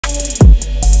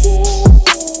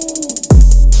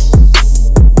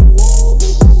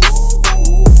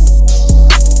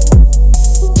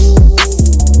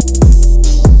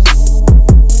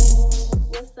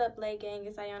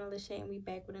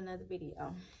back with another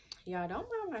video. Y'all don't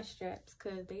mind my straps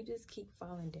because they just keep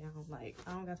falling down. Like,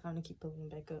 I don't got time to keep pulling them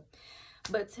back up.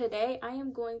 But today I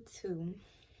am going to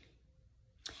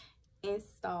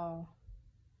install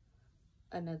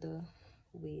another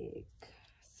wig.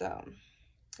 So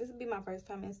this will be my first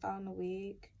time installing a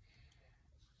wig.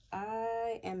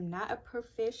 I am not a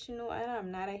professional and I'm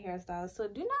not a hairstylist, so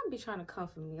do not be trying to come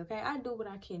for me, okay? I do what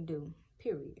I can do,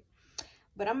 period.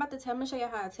 But I'm about to show you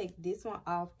how to take this one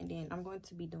off, and then I'm going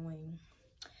to be doing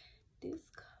this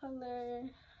color.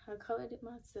 I colored it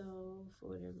myself or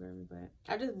whatever, but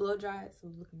I just blow dried it, so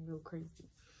it's looking real crazy.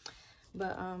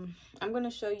 But I'm going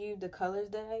to show you the colors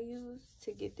that I use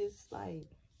to get this, like,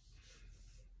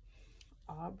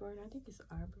 auburn. I think it's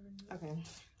auburn. Okay,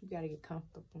 you gotta get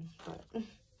comfortable. But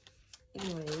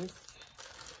anyways,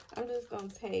 I'm just gonna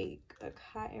take a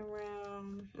cotton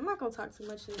round. I'm not gonna talk too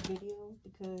much in the video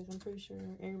because I'm pretty sure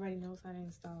everybody knows how to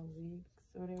install wigs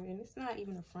or whatever. And it's not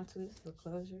even a frontal, it's a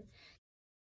closure.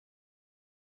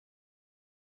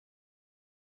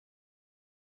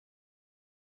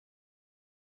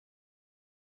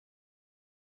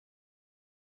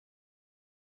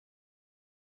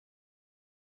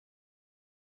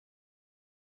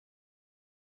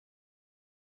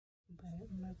 But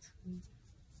I'm not too.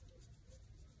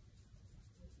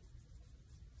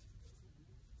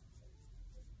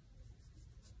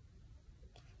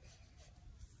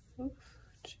 Oof,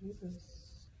 Jesus.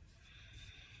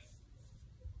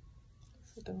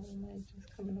 So the whole mic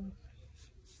just coming off.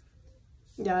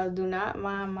 Y'all do not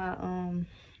mind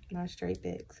my straight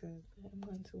back, so I'm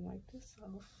going to wipe this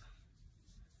off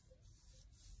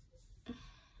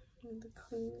in the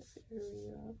cleanest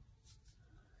area.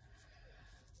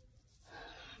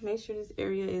 Make sure this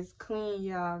area is clean,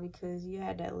 y'all, because you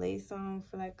had that lace on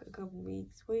for like a couple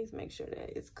weeks. Please make sure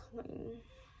that it's clean.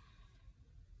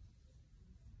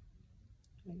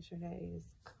 Make sure that is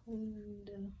cleaned.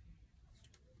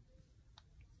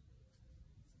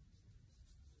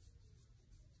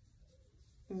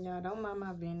 Y'all don't mind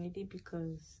my vanity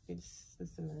because it's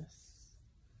a mess.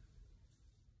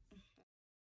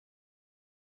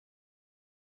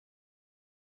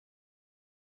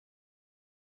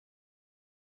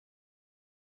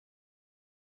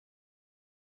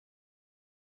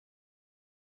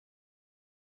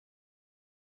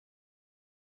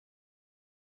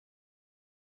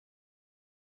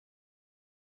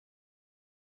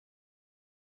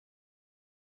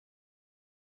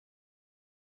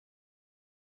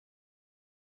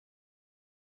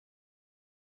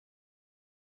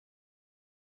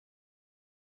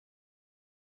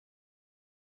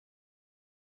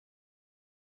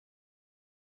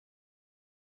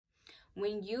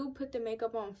 When you put the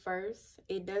makeup on first,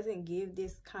 it doesn't give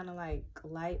this kind of like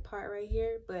light part right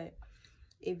here. But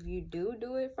if you do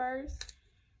it first,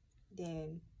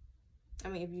 then, I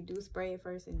mean, if you do spray it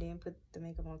first and then put the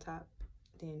makeup on top,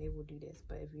 then it will do this.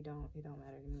 But if you don't, it don't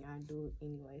matter to me. I do it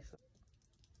anyway. So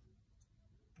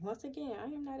once again, I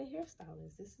am not a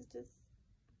hairstylist. This is just,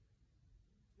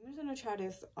 I'm just gonna try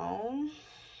this on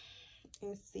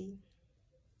and see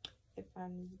if I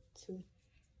need to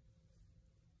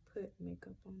put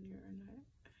makeup on there or not.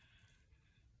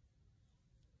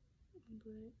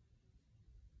 But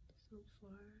so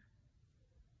far,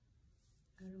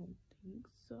 I don't think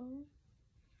so.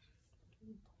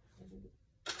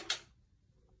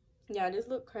 Yeah, this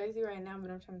look crazy right now,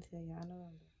 but I'm trying to tell you,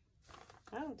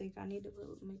 I don't think I need to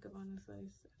put makeup on this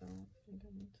face. I don't think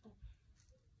I need to.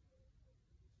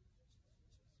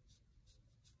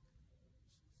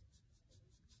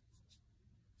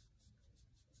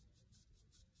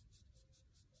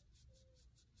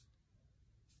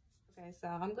 Okay, so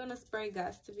I'm gonna spray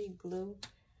Got2b glue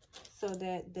so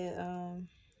that the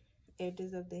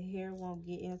edges of the hair won't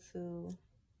get into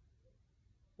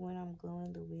when I'm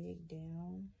gluing the wig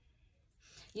down.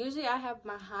 Usually I have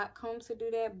my hot comb to do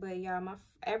that, but y'all,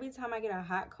 every time I get a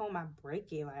hot comb, I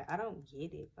break it. Like, I don't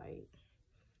get it. Like,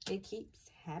 it keeps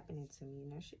happening to me,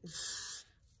 and that shit is...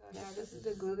 So now this is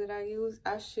the glue that I use.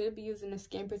 I should be using the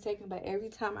skin protectant, but every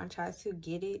time I try to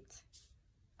get it,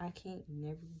 I can't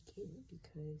never get it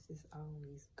because it's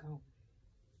always gone.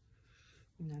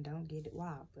 And I don't get it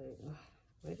why, but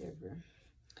whatever.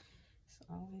 It's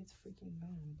always freaking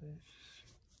gone. But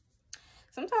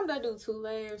sometimes I do 2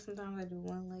 layers, sometimes I do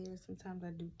 1 layer, sometimes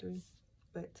I do 3.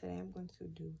 But today I'm going to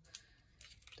do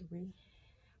 3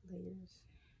 layers.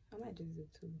 I might just do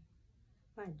 2.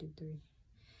 I might do 3.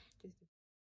 Just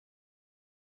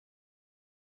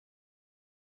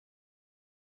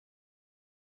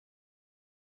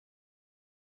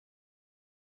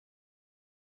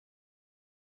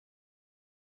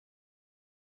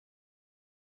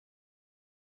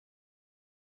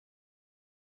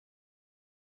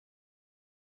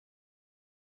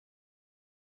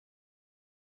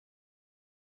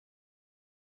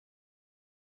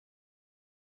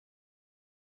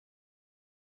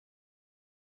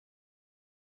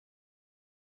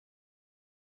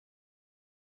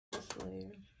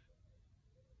layer.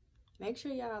 Make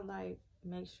sure y'all like,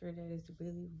 make sure that it's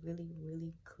really, really,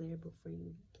 really clear before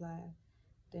you apply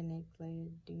the next layer.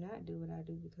 Do not do what I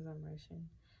do because I'm rushing.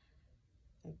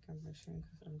 Like, I'm rushing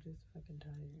because I'm just fucking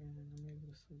tired and I'm able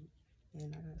to sleep.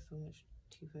 And I got so much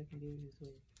to fucking do this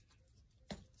week.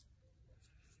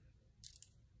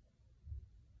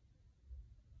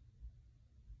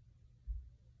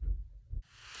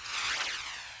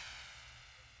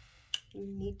 You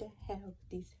need to have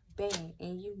this bag,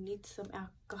 and you need some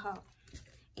alcohol,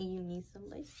 and you need some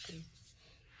laces.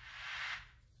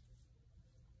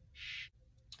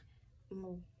 I'm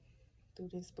gonna do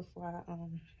this before I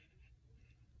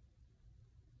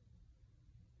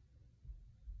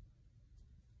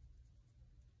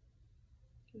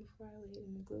lay it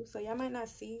in the glue. So y'all might not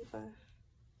see if I'm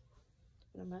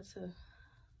about to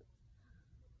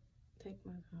take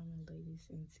my time and lay this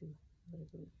into the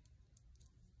glue.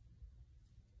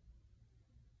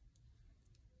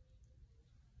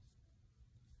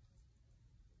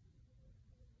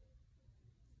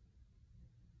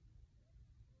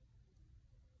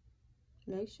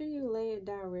 Make sure you lay it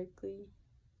directly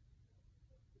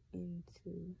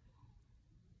into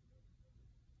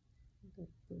the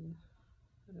glue.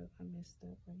 Hold up, I messed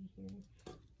up right here.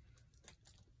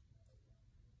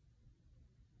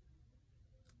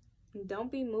 And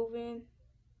don't be moving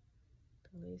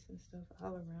the lace and stuff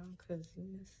all around because you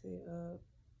mess it up.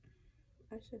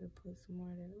 I should have put some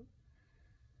more of that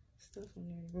stuff on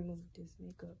there to remove this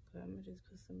makeup, but I'm gonna just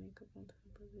put some makeup on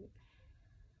top of it.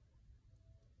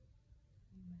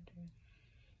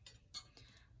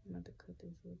 I'm about to cut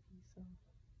this little piece off.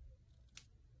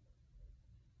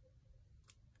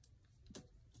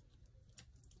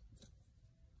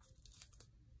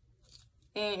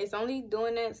 And it's only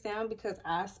doing that sound because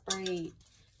I sprayed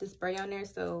the spray on there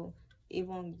so it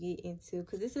won't get into,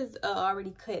 because this is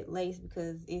already cut lace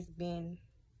because it's been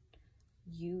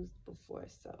used before,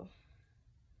 so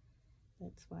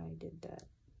that's why I did that.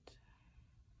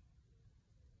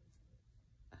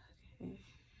 Okay.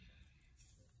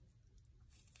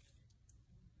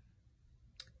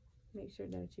 Make sure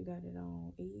that you got it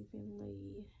on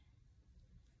evenly.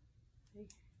 Okay.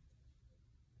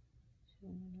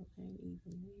 Showing no uneven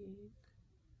wig.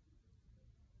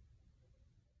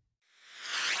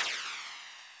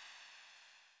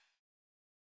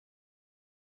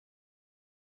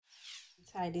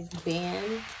 Tie this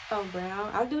band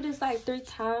around. I'll do this like 3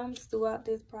 times throughout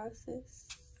this process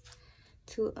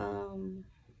to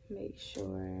make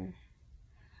sure.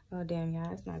 Oh damn,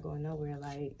 y'all, it's not going nowhere.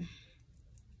 Like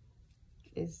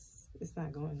it's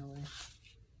not going nowhere.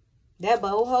 That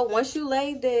bow hole, once you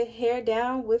lay the hair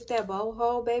down with that bow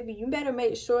hole, baby, you better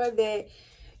make sure that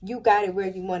you got it where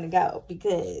you want to go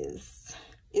because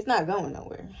it's not going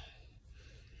nowhere.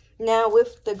 Now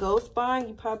with the ghost bond,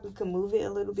 you probably can move it a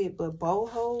little bit, but bow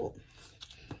hold,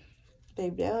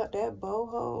 baby, that bow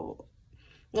hold.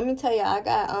 Let me tell you, I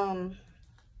got hold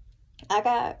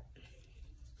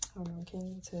on, can't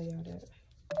even tell y'all that.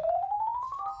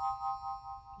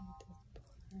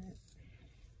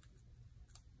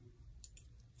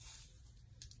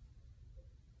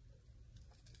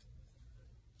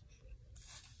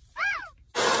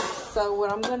 So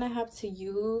what I'm gonna have to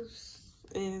use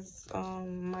is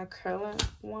my curling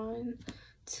one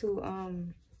to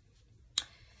I'm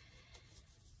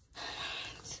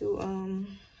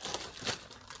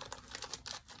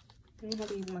gonna have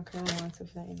to use my curling one to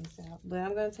flatten this out. But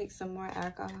I'm gonna take some more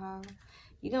alcohol.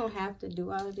 You don't have to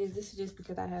do all of this. This is just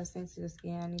because I have sensitive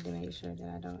skin. I need to make sure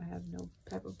that I don't have no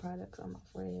pepper products on my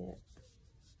forehead.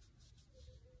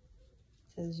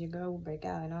 Because your girl will break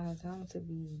out and I don't have time to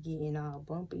be getting all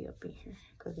bumpy up in here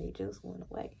because they just went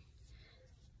away.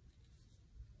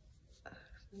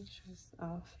 Make sure it's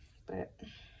off. But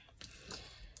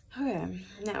okay,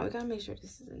 now we gotta make sure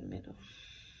this is in the middle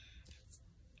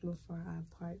before I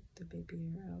part the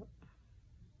baby hair out.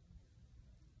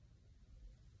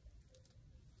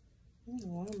 I don't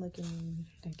know why I'm looking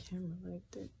at the camera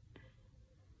like that.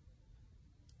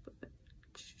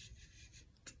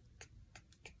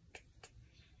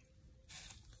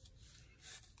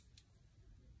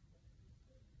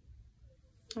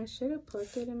 But I should have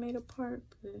put it and made a part,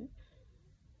 but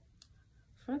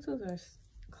frontals are,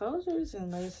 closures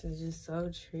and lace is just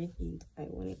so tricky. Like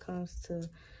when it comes to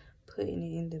putting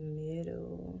it in the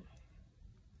middle.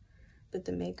 But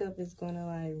the makeup is gonna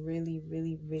like really,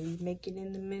 really, really make it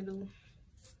in the middle.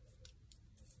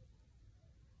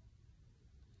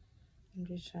 I'm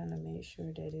just trying to make sure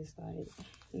that it's like,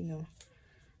 you know,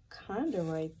 kind of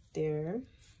right there.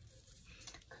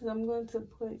 Because I'm going to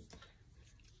put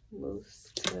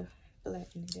mousse to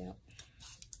flatten it out.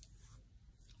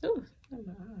 Ooh, my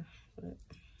eye.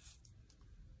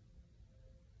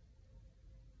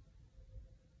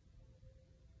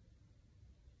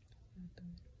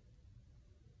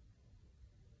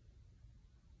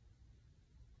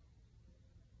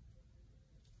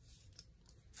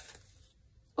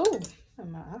 Ooh,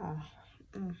 my eye.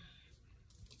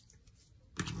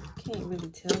 Can't really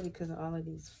tell because of all of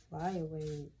these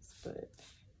flyaways, but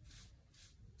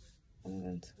I'm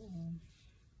going to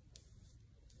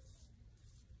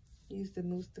use the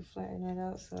mousse to flatten it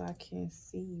out so I can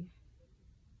see.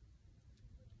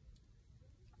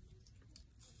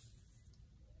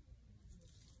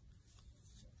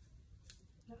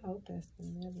 I hope that's the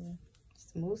middle.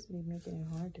 This mousse be making it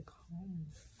hard to comb.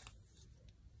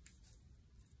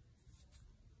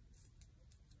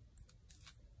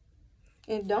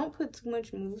 And don't put too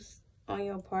much mousse on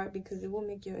your part because it will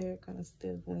make your hair kind of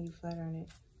stiff when you flatten it.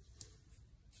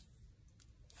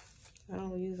 I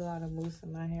don't use a lot of mousse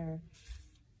in my hair.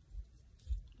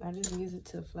 I just use it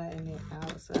to flatten it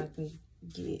out so I can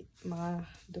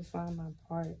define my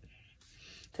part.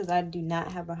 Because I do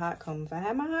not have a hot comb. If I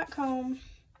had my hot comb,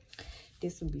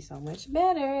 this would be so much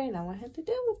better and I wouldn't have to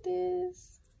deal with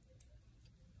this.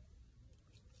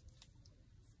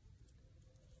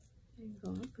 There you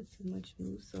go. I put too much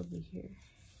mousse over here.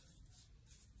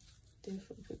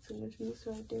 Definitely put too much mousse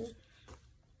right there.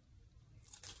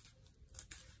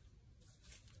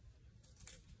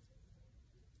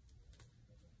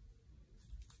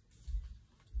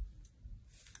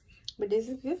 But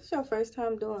if this is your first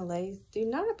time doing lace, do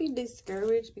not be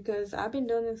discouraged because I've been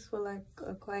doing this for like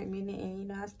a quite minute and you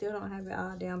know I still don't have it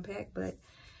all down packed. But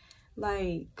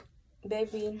like,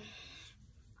 baby,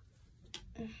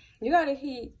 you gotta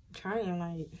keep trying.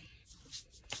 Like,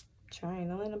 trying.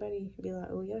 Don't let nobody be like,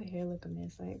 oh, your hair look a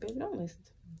mess. Like, baby, don't listen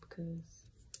to me because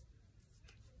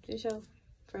this your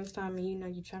first time and you know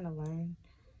you're trying to learn.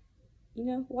 You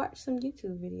know, watch some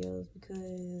YouTube videos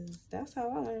because that's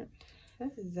how I learned.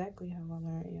 That's exactly how I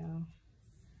learned, y'all.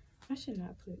 I should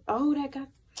not put... Oh, I got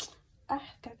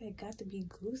that got to be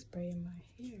glue spray in my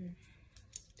hair.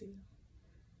 Still.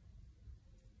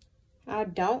 I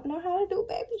don't know how to do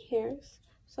baby hairs,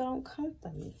 so don't come for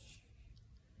me.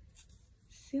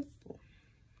 Simple.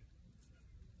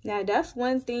 Now, that's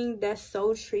one thing that's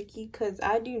so tricky because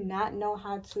I do not know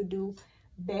how to do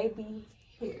baby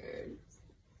hairs.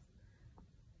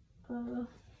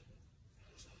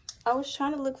 I was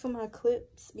trying to look for my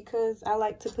clips because I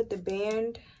like to put the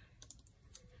band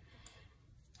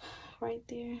right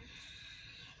there.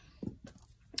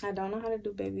 I don't know how to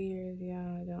do baby hairs,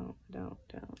 y'all. I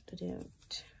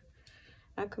don't.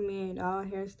 I commend all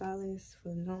hairstylists for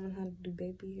knowing how to do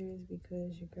baby hairs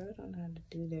because your girl don't know how to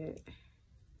do that.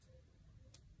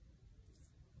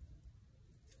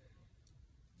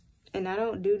 And I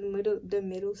don't do the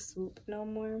middle swoop no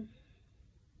more.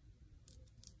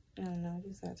 I don't know, I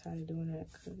just got tired of doing that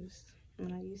because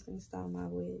when I used to install my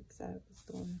wigs, I was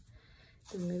doing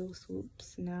the middle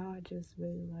swoops. Now I just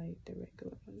really like the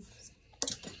regular ones.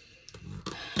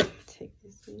 Take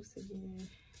this loose again.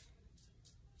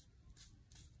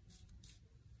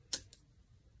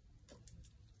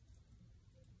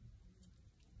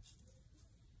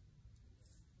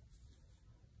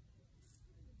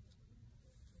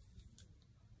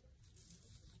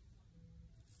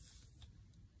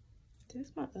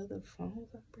 There's my other phone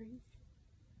vibrating.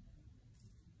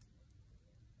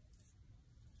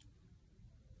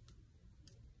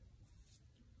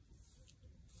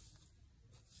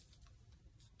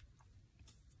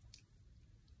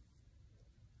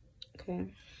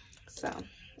 Okay, so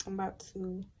I'm about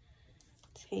to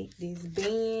take this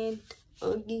band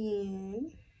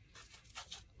again.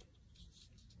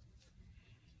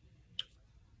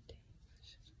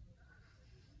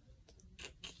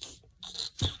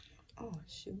 Oh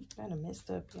shoot, I done messed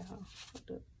up, y'all.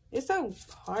 It's so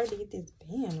hard to get this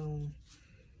band on.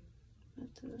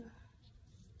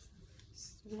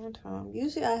 One time.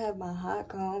 Usually I have my hot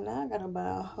comb. Now I gotta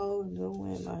buy a whole new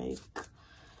one. Like,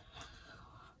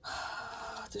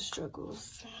 the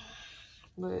struggles.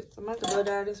 But I'm about to go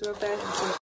down this real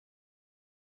fast.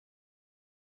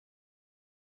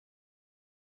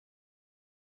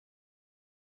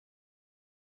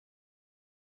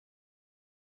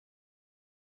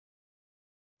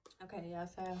 Okay, y'all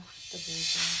saw the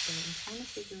version, but I'm trying to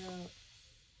figure out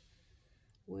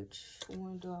which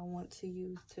one do I want to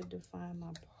use to define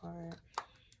my part.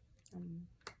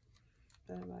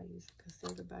 Thought about using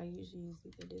concealer, but I usually use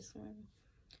either this one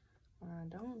or I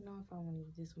don't know if I want to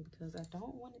use this one because I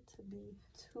don't want it to be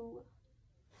too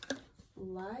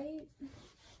light.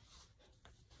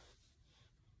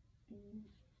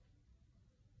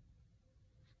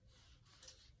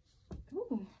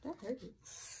 Ooh, that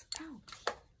hurts.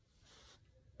 Ouch.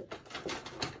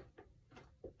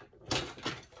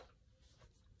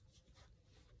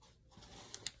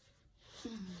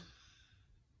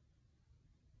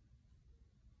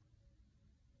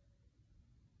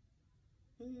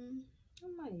 I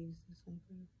might use this one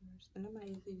for the first, and I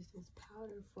might use this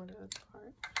powder for the other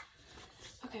part.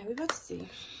 Okay, we're about to see.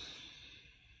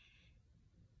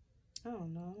 I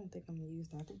don't know. I don't think I'm gonna use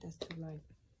that. I think that's too light.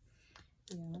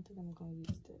 Yeah, I don't think I'm gonna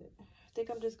use that. I think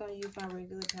I'm just gonna use my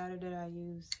regular powder that I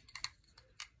use.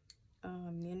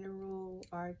 Mineral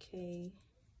RK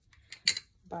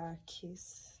by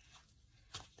Kiss.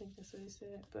 I think that's what it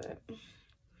said, but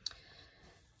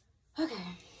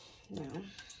okay. Now,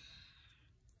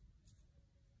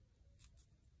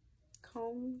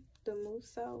 comb the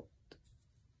mousse out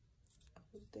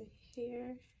of the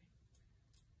hair.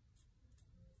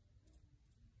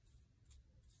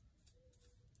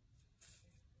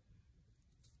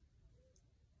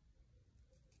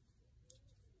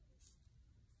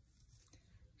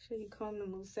 So you comb the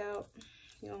mousse out.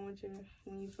 You don't want your,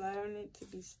 when you flatten it, to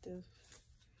be stiff.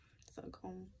 So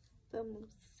comb the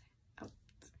mousse out.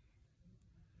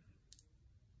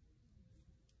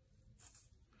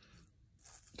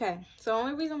 Okay, so the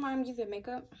only reason why I'm using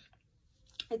makeup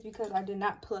is because I did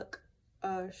not pluck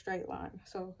a straight line.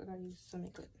 So I gotta use some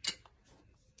makeup.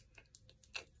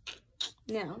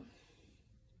 Now,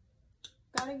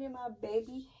 gotta get my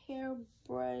baby hair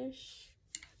brush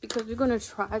because we're gonna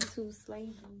try to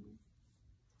slay them.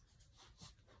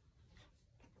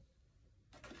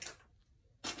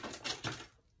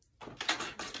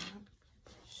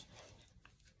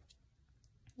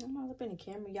 I'm all up in the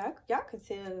camera. Y'all could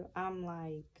tell I'm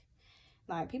like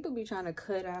people be trying to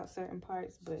cut out certain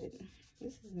parts, but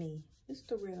this is me. This is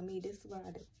the real me. This is what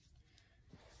I do.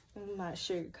 I'm not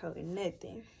sugarcoating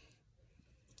nothing.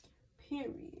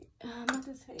 Period. I'm about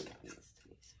to take these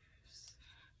tweezers.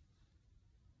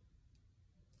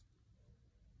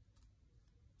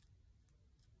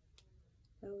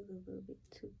 That was a little bit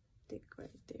too thick right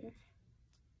there.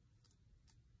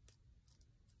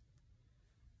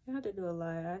 I have to do a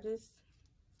lot. I just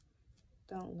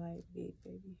don't like big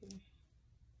baby hair.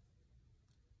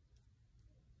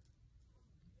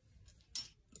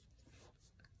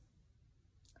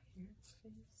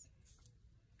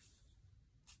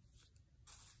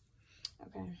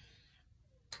 Okay.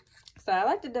 So I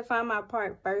like to define my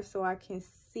part first so I can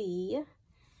see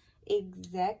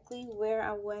exactly where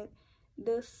I want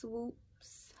the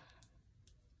swoops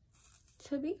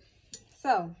to be.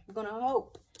 So I'm gonna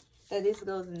hope that this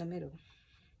goes in the middle.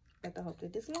 I have to hope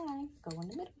that this line go in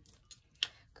the middle,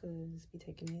 cause it's be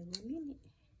taking me a little minute.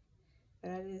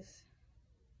 But I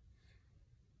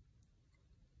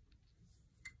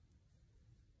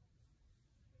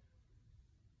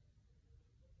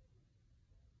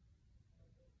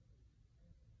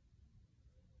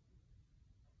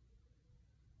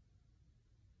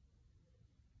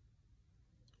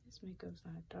this makeup's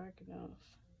not dark enough.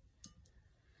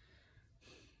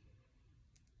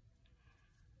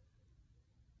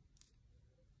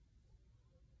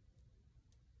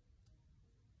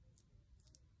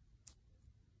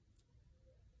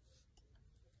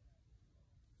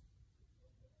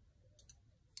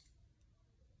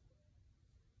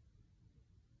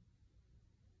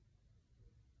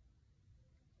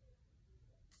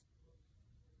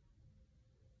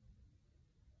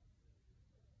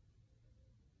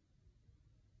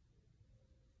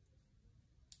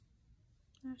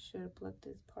 I should have plucked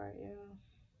this part, y'all.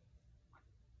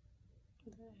 I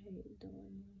hate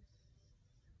doing this.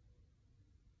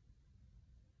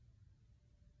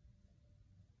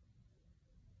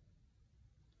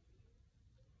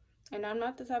 And I'm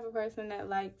not the type of person that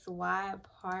likes wide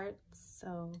parts,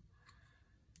 so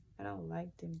I don't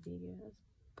like them big ass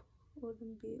or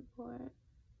them big parts.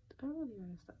 I really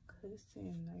want to stop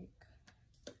cussing, like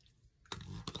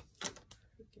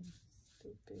freaking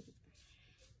stupid.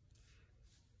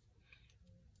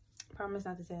 Promise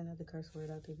not to say another curse word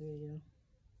out the video.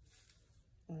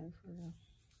 Like, for real.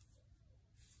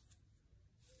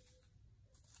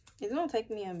 It's gonna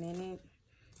take me a minute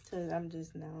because I'm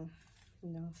just now, you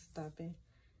know, stopping.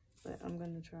 But I'm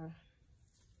gonna try.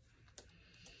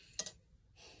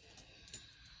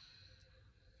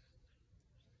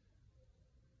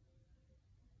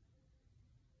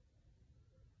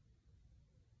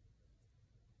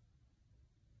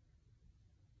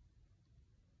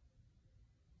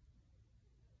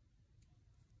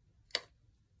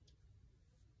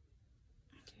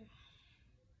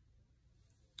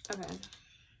 Okay.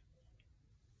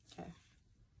 Okay.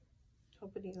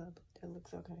 Hopefully that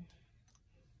looks okay.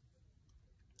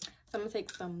 So I'm gonna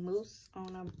take some mousse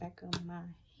on the back of my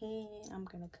hand. I'm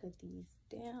gonna cut these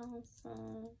down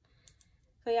some.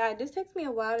 So yeah, this takes me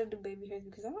a while to do baby hairs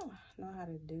because I don't know how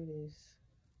to do this.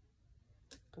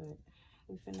 But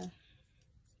we finna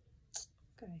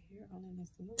got hair all in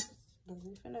this mousse. But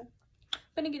we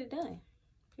finna get it done.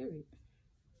 Period.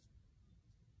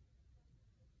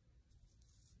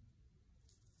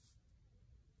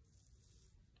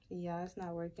 Yeah, it's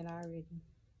not working already.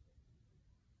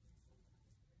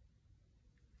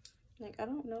 Like, I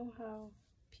don't know how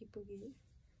people get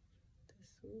the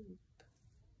swoop.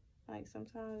 Like,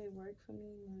 sometimes it works for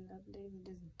me, and other days it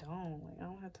just don't. Like, I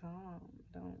don't have time.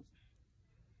 Don't.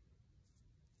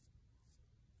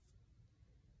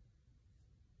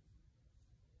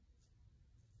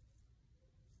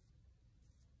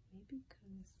 Maybe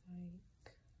because,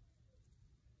 like,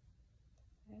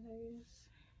 that is...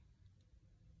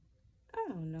 I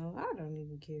don't know. I don't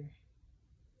even care.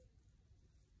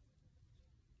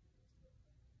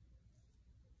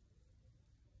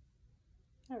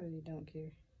 I really don't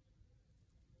care.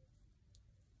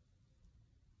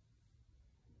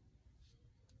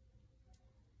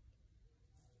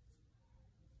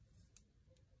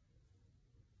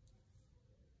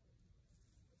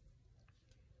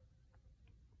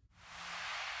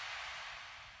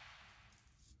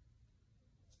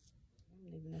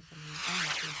 I'm leaving this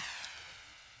alone.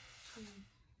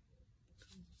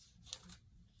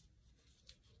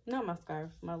 Not my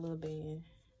scarf, my little band.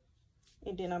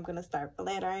 And then I'm gonna start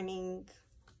flat ironing.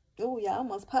 Oh, yeah, I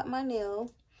almost popped my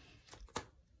nail.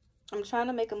 I'm trying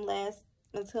to make them last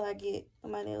until I get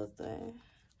my nails done.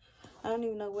 I don't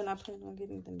even know when I plan on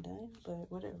getting them done,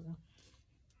 but whatever.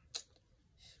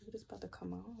 Shoot, it's about to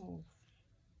come off.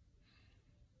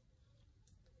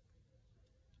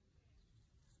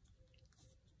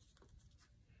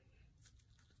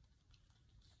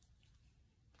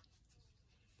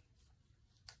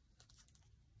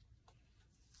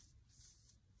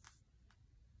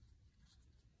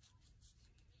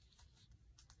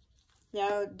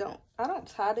 Y'all I don't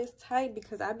tie this tight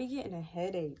because I be getting a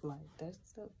headache. Like, that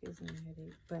stuff gives me a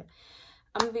headache. But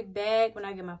I'm gonna be back when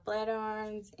I get my flat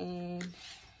irons, and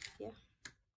yeah.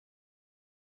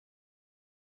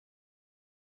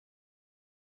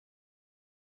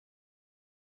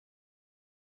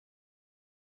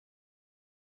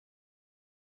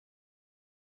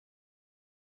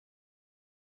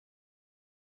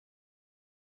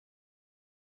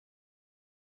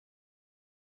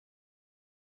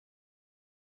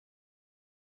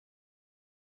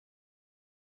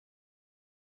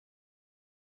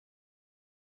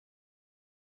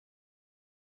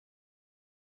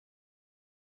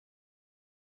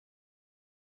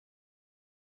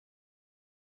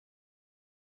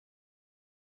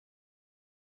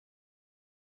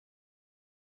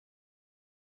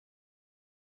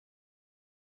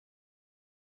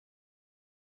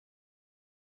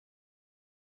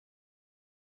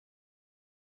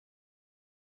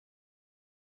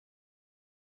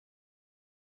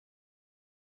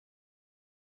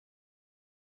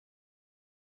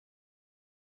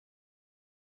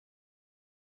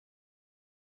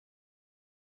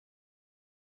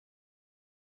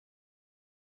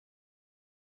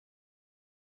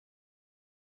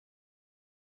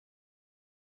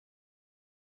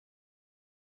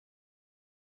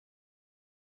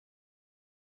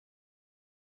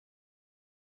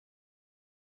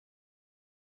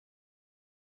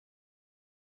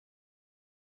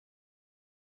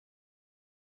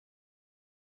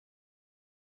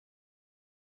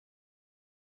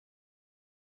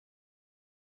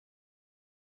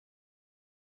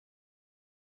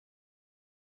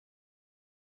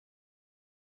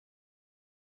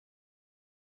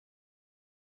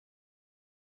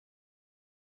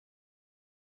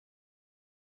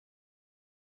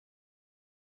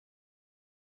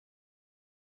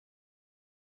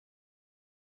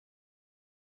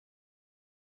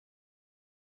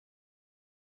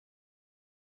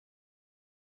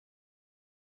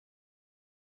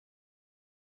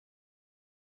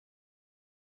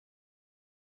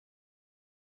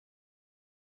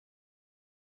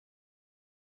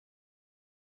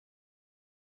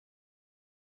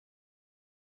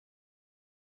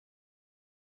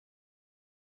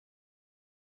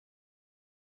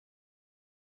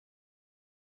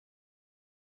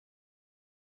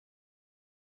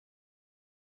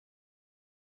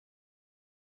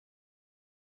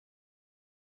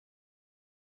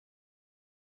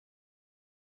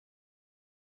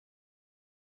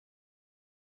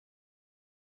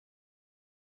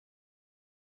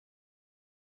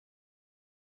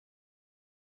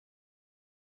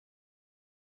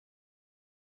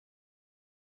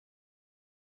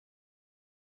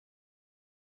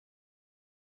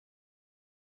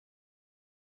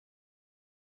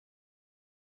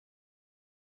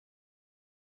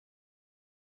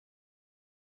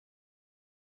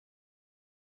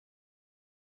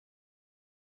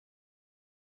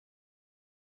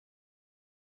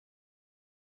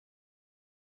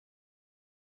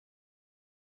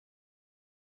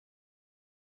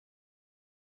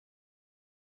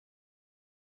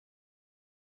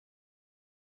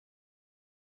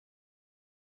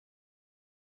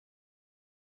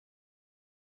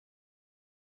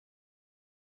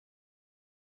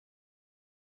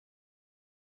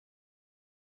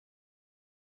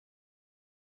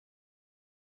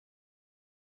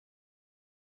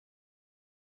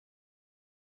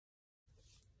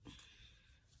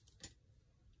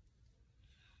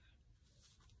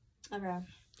 Okay,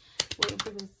 waiting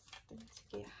for this thing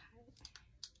to get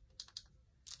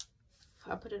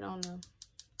hot. I put it on the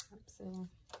top, so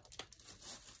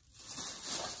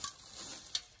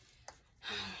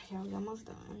yeah, we almost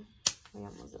done. We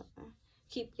almost done.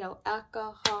 Keep your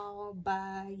alcohol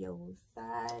by your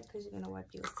side, because you're gonna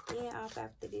wipe your skin off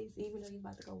after this, even though you're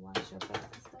about to go wash your face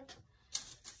and stuff.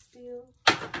 Still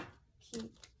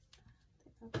keep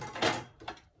the alcohol.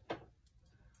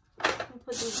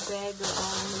 Put this bag of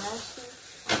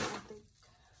lashes on, I think.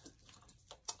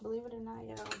 Believe it or not,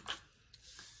 y'all.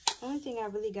 Only thing I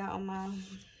really got on my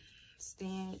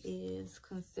stand is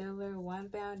concealer, one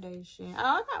foundation. Oh,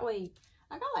 I got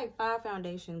like 5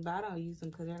 foundations, but I don't use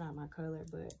them because they're not my color.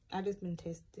 But I just been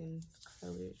testing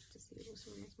colors to see which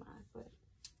one is mine. But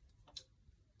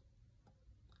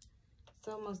it's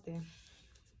almost there.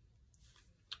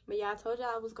 But yeah, I told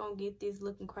y'all I was gonna get this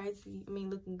looking crazy. I mean,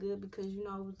 looking good, because you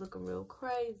know I was looking real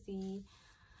crazy.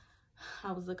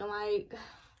 I was looking like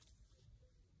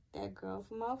that girl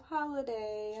from Off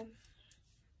Holiday,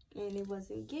 and it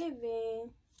wasn't giving.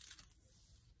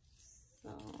 So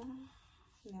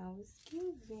now it's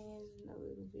giving a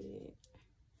little bit.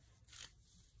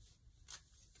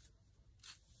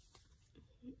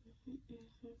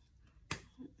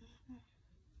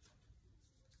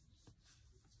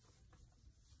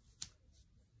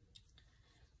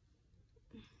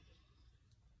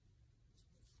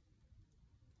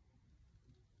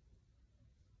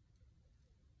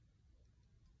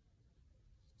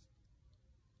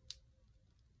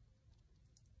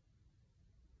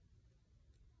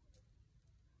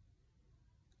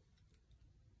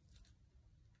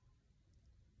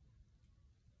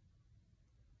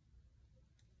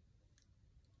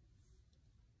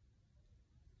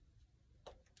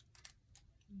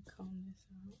 Comb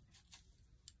this out.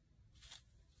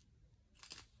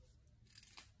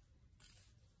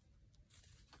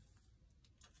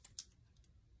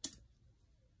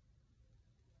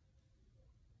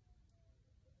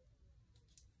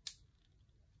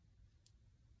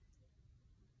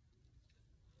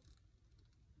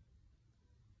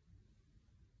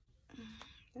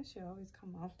 That should always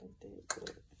come off like that,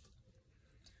 but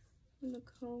I'm gonna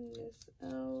comb this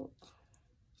out.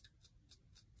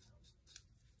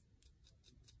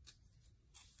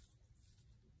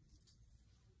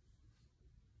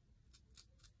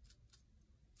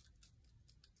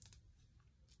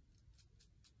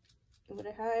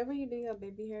 But however you do your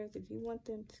baby hairs, if you want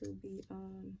them to be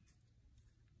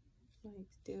like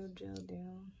still gel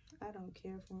down, I don't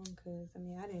care for them, because I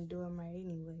mean I didn't do them right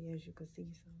anyway, as you can see,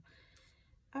 so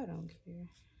I don't care.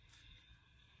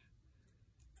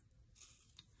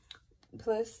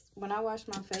 Plus, when I wash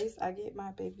my face, I get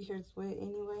my baby hairs wet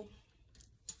anyway,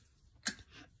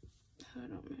 so it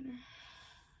don't matter.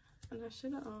 And I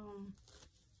should have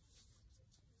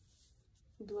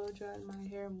blow dried my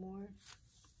hair more,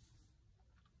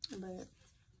 but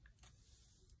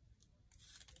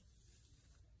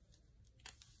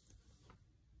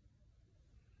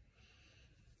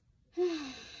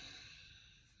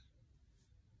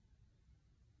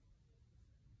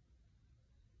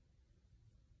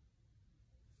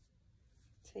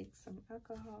take some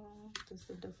alcohol just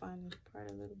to define this part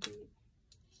a little bit.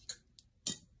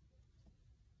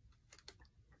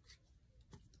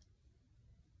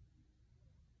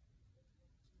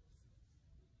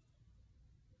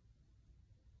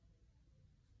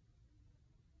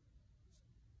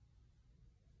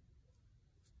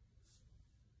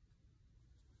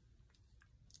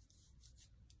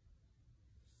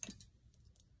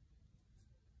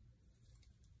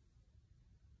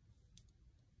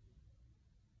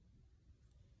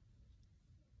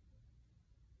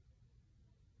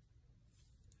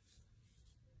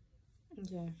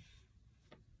 Yeah.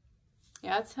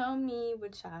 Y'all tell me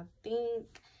what y'all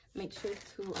think. Make sure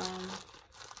to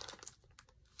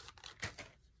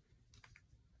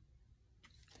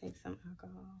take some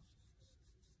alcohol.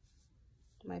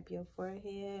 Might be your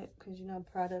forehead, because you know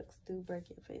products do break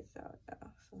your face out,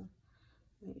 y'all. So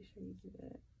make sure you do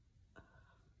that.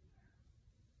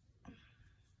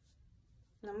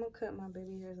 And I'm gonna cut my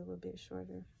baby hairs a little bit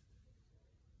shorter,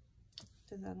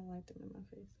 because I don't like them in my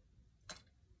face.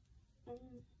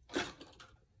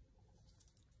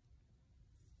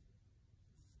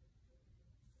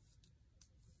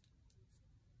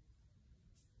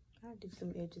 I'll do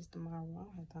some edges tomorrow. I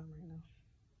don't have time right now.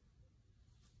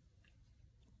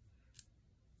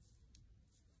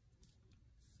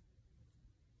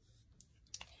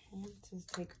 Okay, just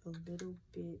take a little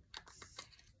bit.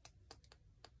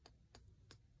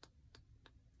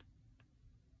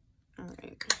 All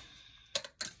right.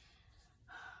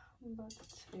 I'm about to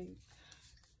take.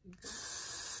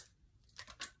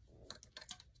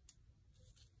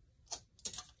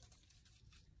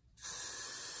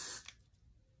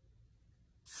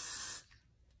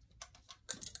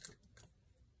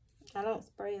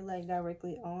 it like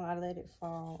directly on. I let it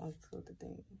fall onto the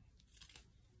thing.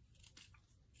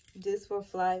 Just for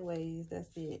flyaways,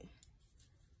 that's it.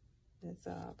 That's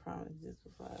all, I promise, just for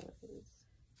flyaways.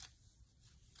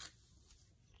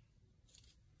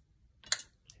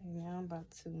 Okay, now I'm about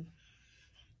to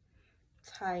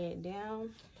tie it down.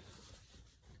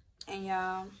 And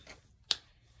y'all,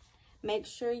 make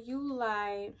sure you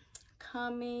like,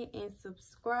 comment, and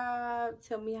subscribe.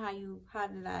 Tell me how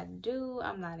did I do.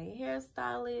 I'm not a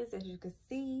hairstylist, as you can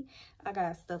see. I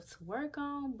got stuff to work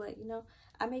on, but you know,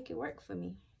 I make it work for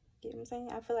me. Get what I'm saying?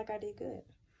 I feel like I did good.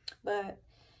 But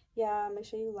y'all, make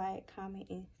sure you like, comment,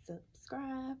 and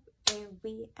subscribe. And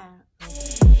we out.